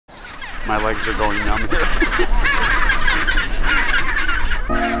My legs are going numb here.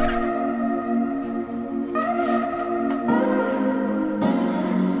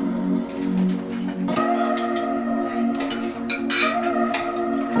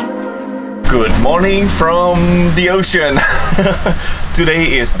 Good morning from the ocean.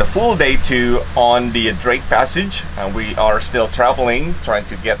 Today is the full day 2 on the Drake Passage, and we are still traveling, trying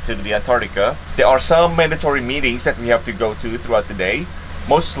to get to the Antarctica. There are some mandatory meetings that we have to go to throughout the day.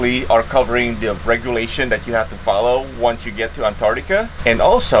 Mostly are covering the regulation that you have to follow once you get to Antarctica. And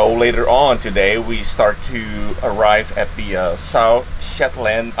also later on today we start to arrive at the South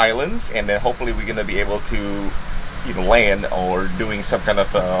Shetland Islands, and then hopefully we're gonna be able to either land or doing some kind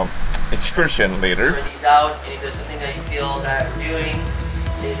of excursion later. Try these out, and if there's something that you feel that we're doing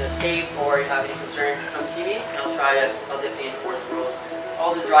is unsafe or you have any concern, come see me and I'll try to definitely enforce the rules.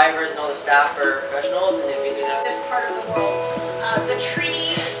 All the drivers and all the staff are professionals, and they've been doing that. This part of the world, the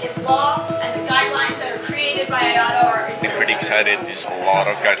treaty is law, and the guidelines that are created by IATA are. I'm pretty excited. There's a lot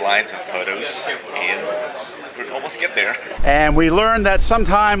of guidelines and photos, and we'll almost get there. And we learned that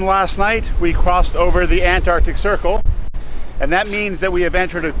sometime last night we crossed over the Antarctic Circle. And that means that we have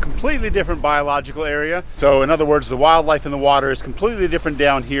entered a completely different biological area. So in other words, the wildlife in the water is completely different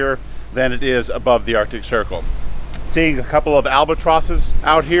down here than it is above the Arctic Circle. Seeing a couple of albatrosses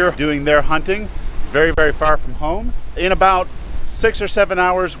out here doing their hunting, very, very far from home. In about 6 or 7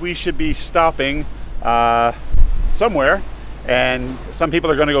 hours, we should be stopping somewhere. And some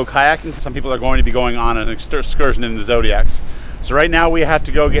people are going to go kayaking, some people are going to be going on an excursion in the Zodiacs. So right now we have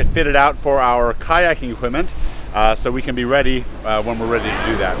to go get fitted out for our kayaking equipment. So we can be ready when we're ready to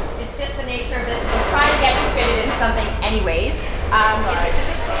do that. It's just the nature of this. We'll try to get you fitted into something anyways.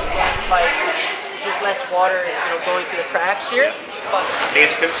 Like, just less water, going through the cracks here. But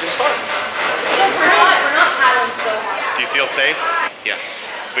It's fun. Because we're not paddling so hard. Do you feel safe?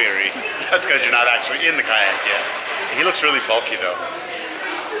 Yes, very. That's because you're not actually in the kayak yet. He looks really bulky though.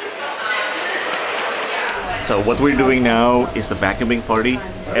 So what we're doing now is the vacuuming party.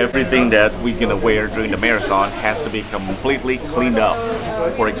 Everything that we're gonna wear during the marathon has to be completely cleaned up.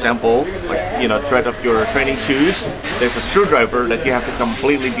 For example, like, thread of your training shoes, there's a screwdriver that you have to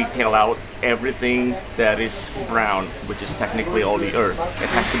completely detail out everything that is brown, which is technically all the earth. It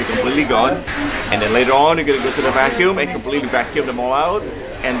has to be completely gone. And then later on, you're gonna go to the vacuum and completely vacuum them all out.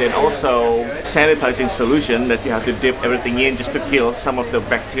 And then also sanitizing solution that you have to dip everything in just to kill some of the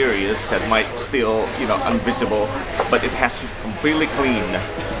bacteria that might still, invisible, but it has to be completely clean.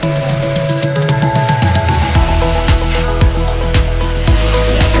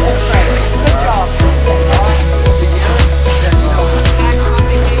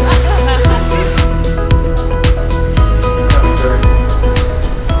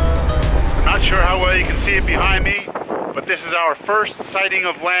 I'm not sure how well you can see it behind me, but this is our first sighting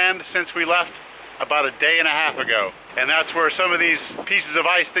of land since we left about a day and a half ago. And that's where some of these pieces of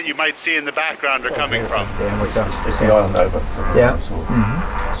ice that you might see in the background are coming from. It's the island over from the Maxwell.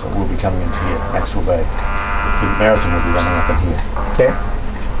 So we'll be coming into here, Maxwell Bay. The marathon will be running up in here. okay.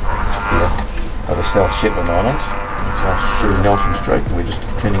 Other South Shetland Islands. It's through Nelson Strait, and we're just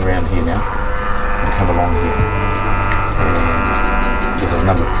turning around here now. We'll come along here. And there's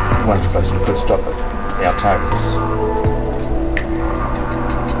another one place we could stop at. Our target is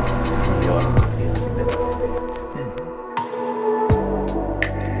the island.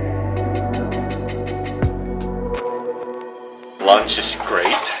 Lunch is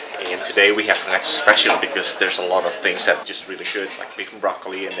great, and today we have an extra special because there's a lot of things that are just really good, like beef and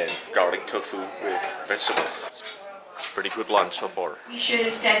broccoli and then garlic tofu with vegetables. It's a pretty good lunch so far. We should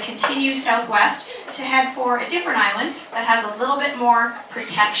instead continue southwest to head for a different island that has a little bit more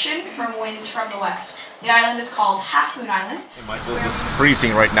protection from winds from the west. The island is called Half Moon Island. Michael is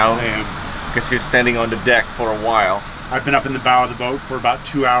freezing right now because he's standing on the deck for a while. I've been up in the bow of the boat for about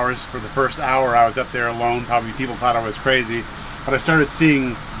 2 hours. For the first hour I was up there alone. Probably people thought I was crazy. But I started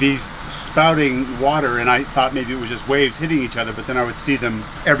seeing these spouting water, and I thought maybe it was just waves hitting each other, but then I would see them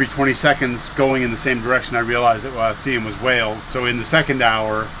every 20 seconds going in the same direction. I realized that what I was seeing was whales. So in the second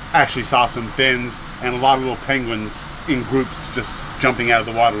hour, I actually saw some fins and a lot of little penguins in groups just jumping out of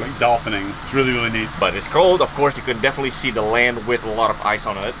the water like dolphining. It's really, really neat. But it's cold. Of course, you can definitely see the land with a lot of ice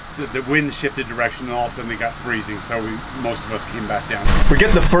on it. The wind shifted direction, and all of a sudden it got freezing, so most of us came back down. We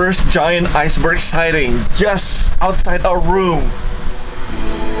get the first giant iceberg sighting just outside our room.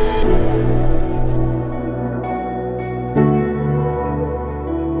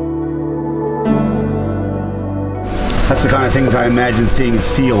 That's the kind of things I imagine seeing a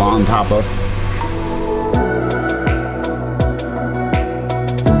seal on top of.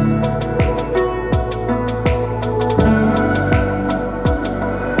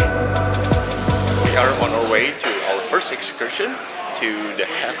 We are on our way to our first excursion to the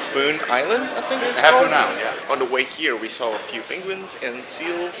Half Moon Island, I think it's Half called. Moon Island, yeah. On the way here, we saw a few penguins and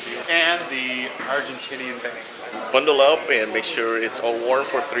seals. And the Argentinian base. Bundle up and make sure it's all warm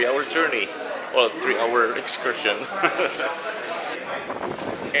for a 3-hour journey. Well, 3-hour excursion.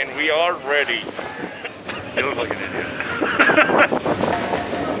 And we are ready. You look like an idiot.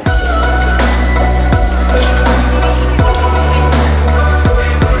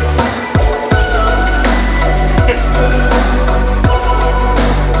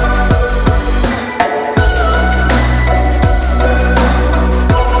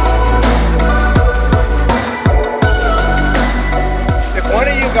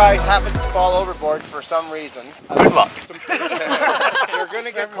 Guys happens to fall overboard for some reason. Good luck. You're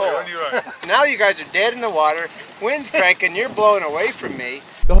gonna get cold. Now you guys are dead in the water, wind's cranking, you're blowing away from me.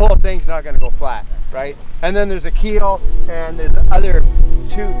 The whole thing's not gonna go flat, right? And then there's a keel and there's other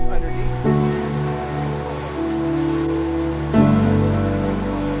tubes underneath.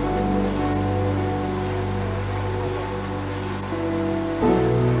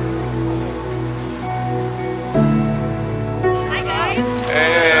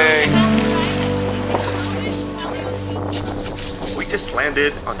 Just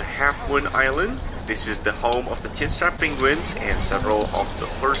landed on the Half Moon Island. This is the home of the chinstrap penguins and several of the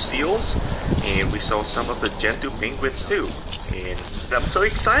fur seals, and we saw some of the Gentoo penguins too, and I'm so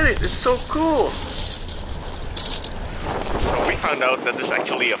excited. It's so cool. So we found out that there's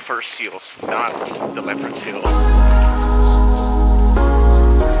actually a fur seal, not the leopard seal.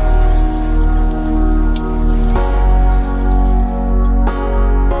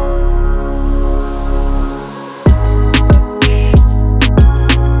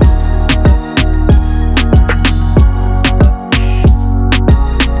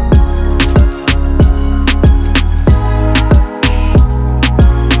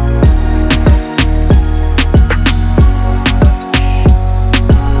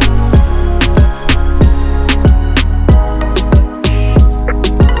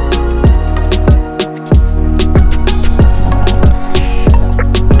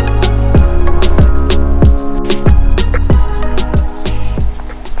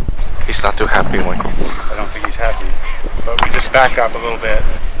 Not too happy when I don't think he's happy, but we just back up a little bit.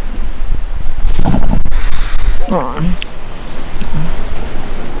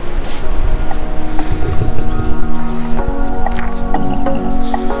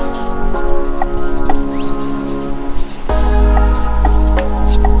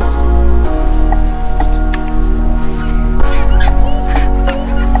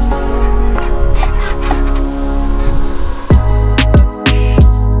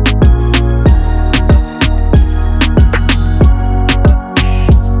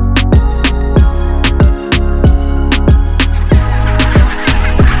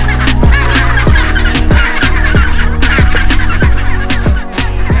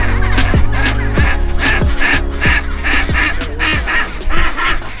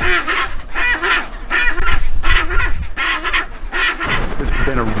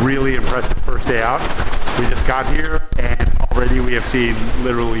 Really impressive first day out. We just got here and already we have seen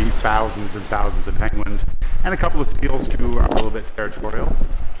literally thousands and thousands of penguins and a couple of seals who are a little bit territorial.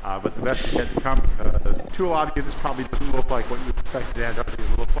 But the best is yet to come. To a lot of you, this probably doesn't look like what you expected Antarctica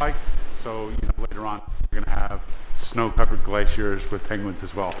to look like. So later on we're going to have snow-covered glaciers with penguins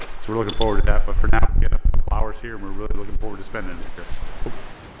as well. So we're looking forward to that. But for now, we get a couple hours here and we're really looking forward to spending it here.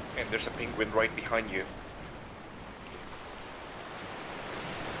 And there's a penguin right behind you.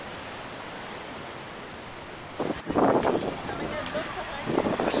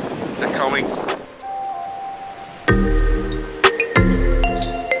 They're coming.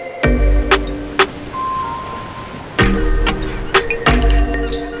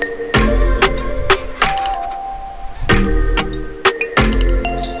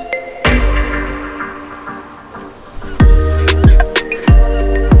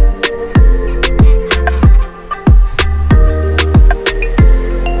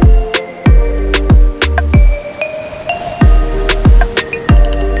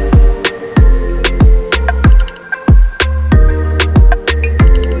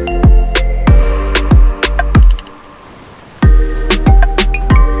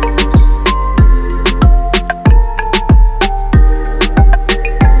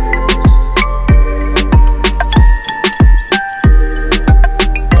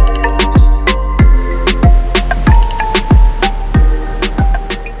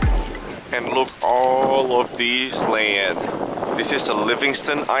 This is a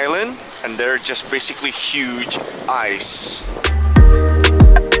Livingston Island, and they're just basically huge ice.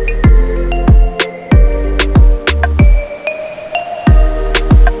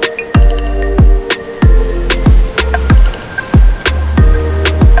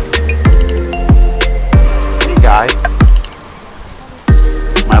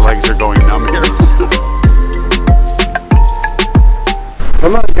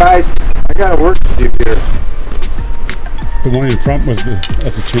 Come on, guys. I got work to do here. The one in front was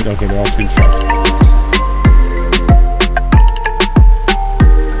that's a chin. Okay, they're all chinstraps.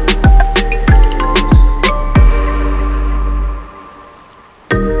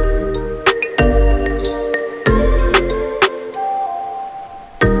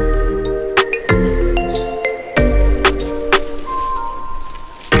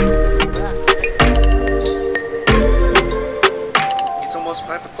 It's almost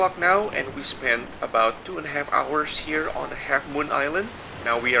 5 o'clock now, and we spent about 2.5 hours here on Half Moon Island.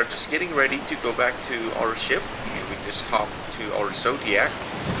 Now we are just getting ready to go back to our ship, and we just hop to our Zodiac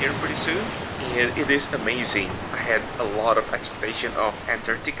here pretty soon. And it is amazing. I had a lot of expectation of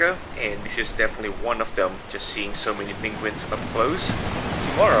Antarctica, and this is definitely one of them. Just seeing so many penguins up close.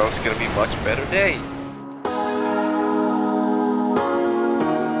 Tomorrow is gonna be a much better day.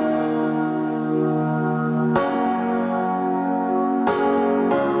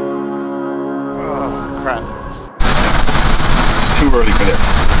 Crap. It's too early for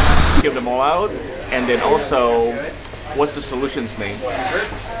this. Give them all out, and then also, what's the solution's name?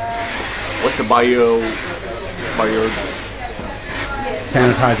 What's the bio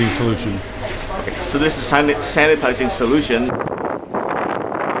Sanitizing solution. Okay, so this is sanitizing solution.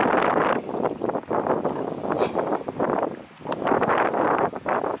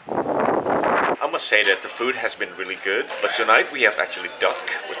 I must say that the food has been really good, but tonight we have actually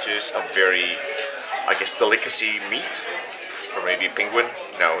duck, which is a very, I guess, delicacy meat, or maybe penguin.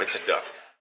 No, it's a duck.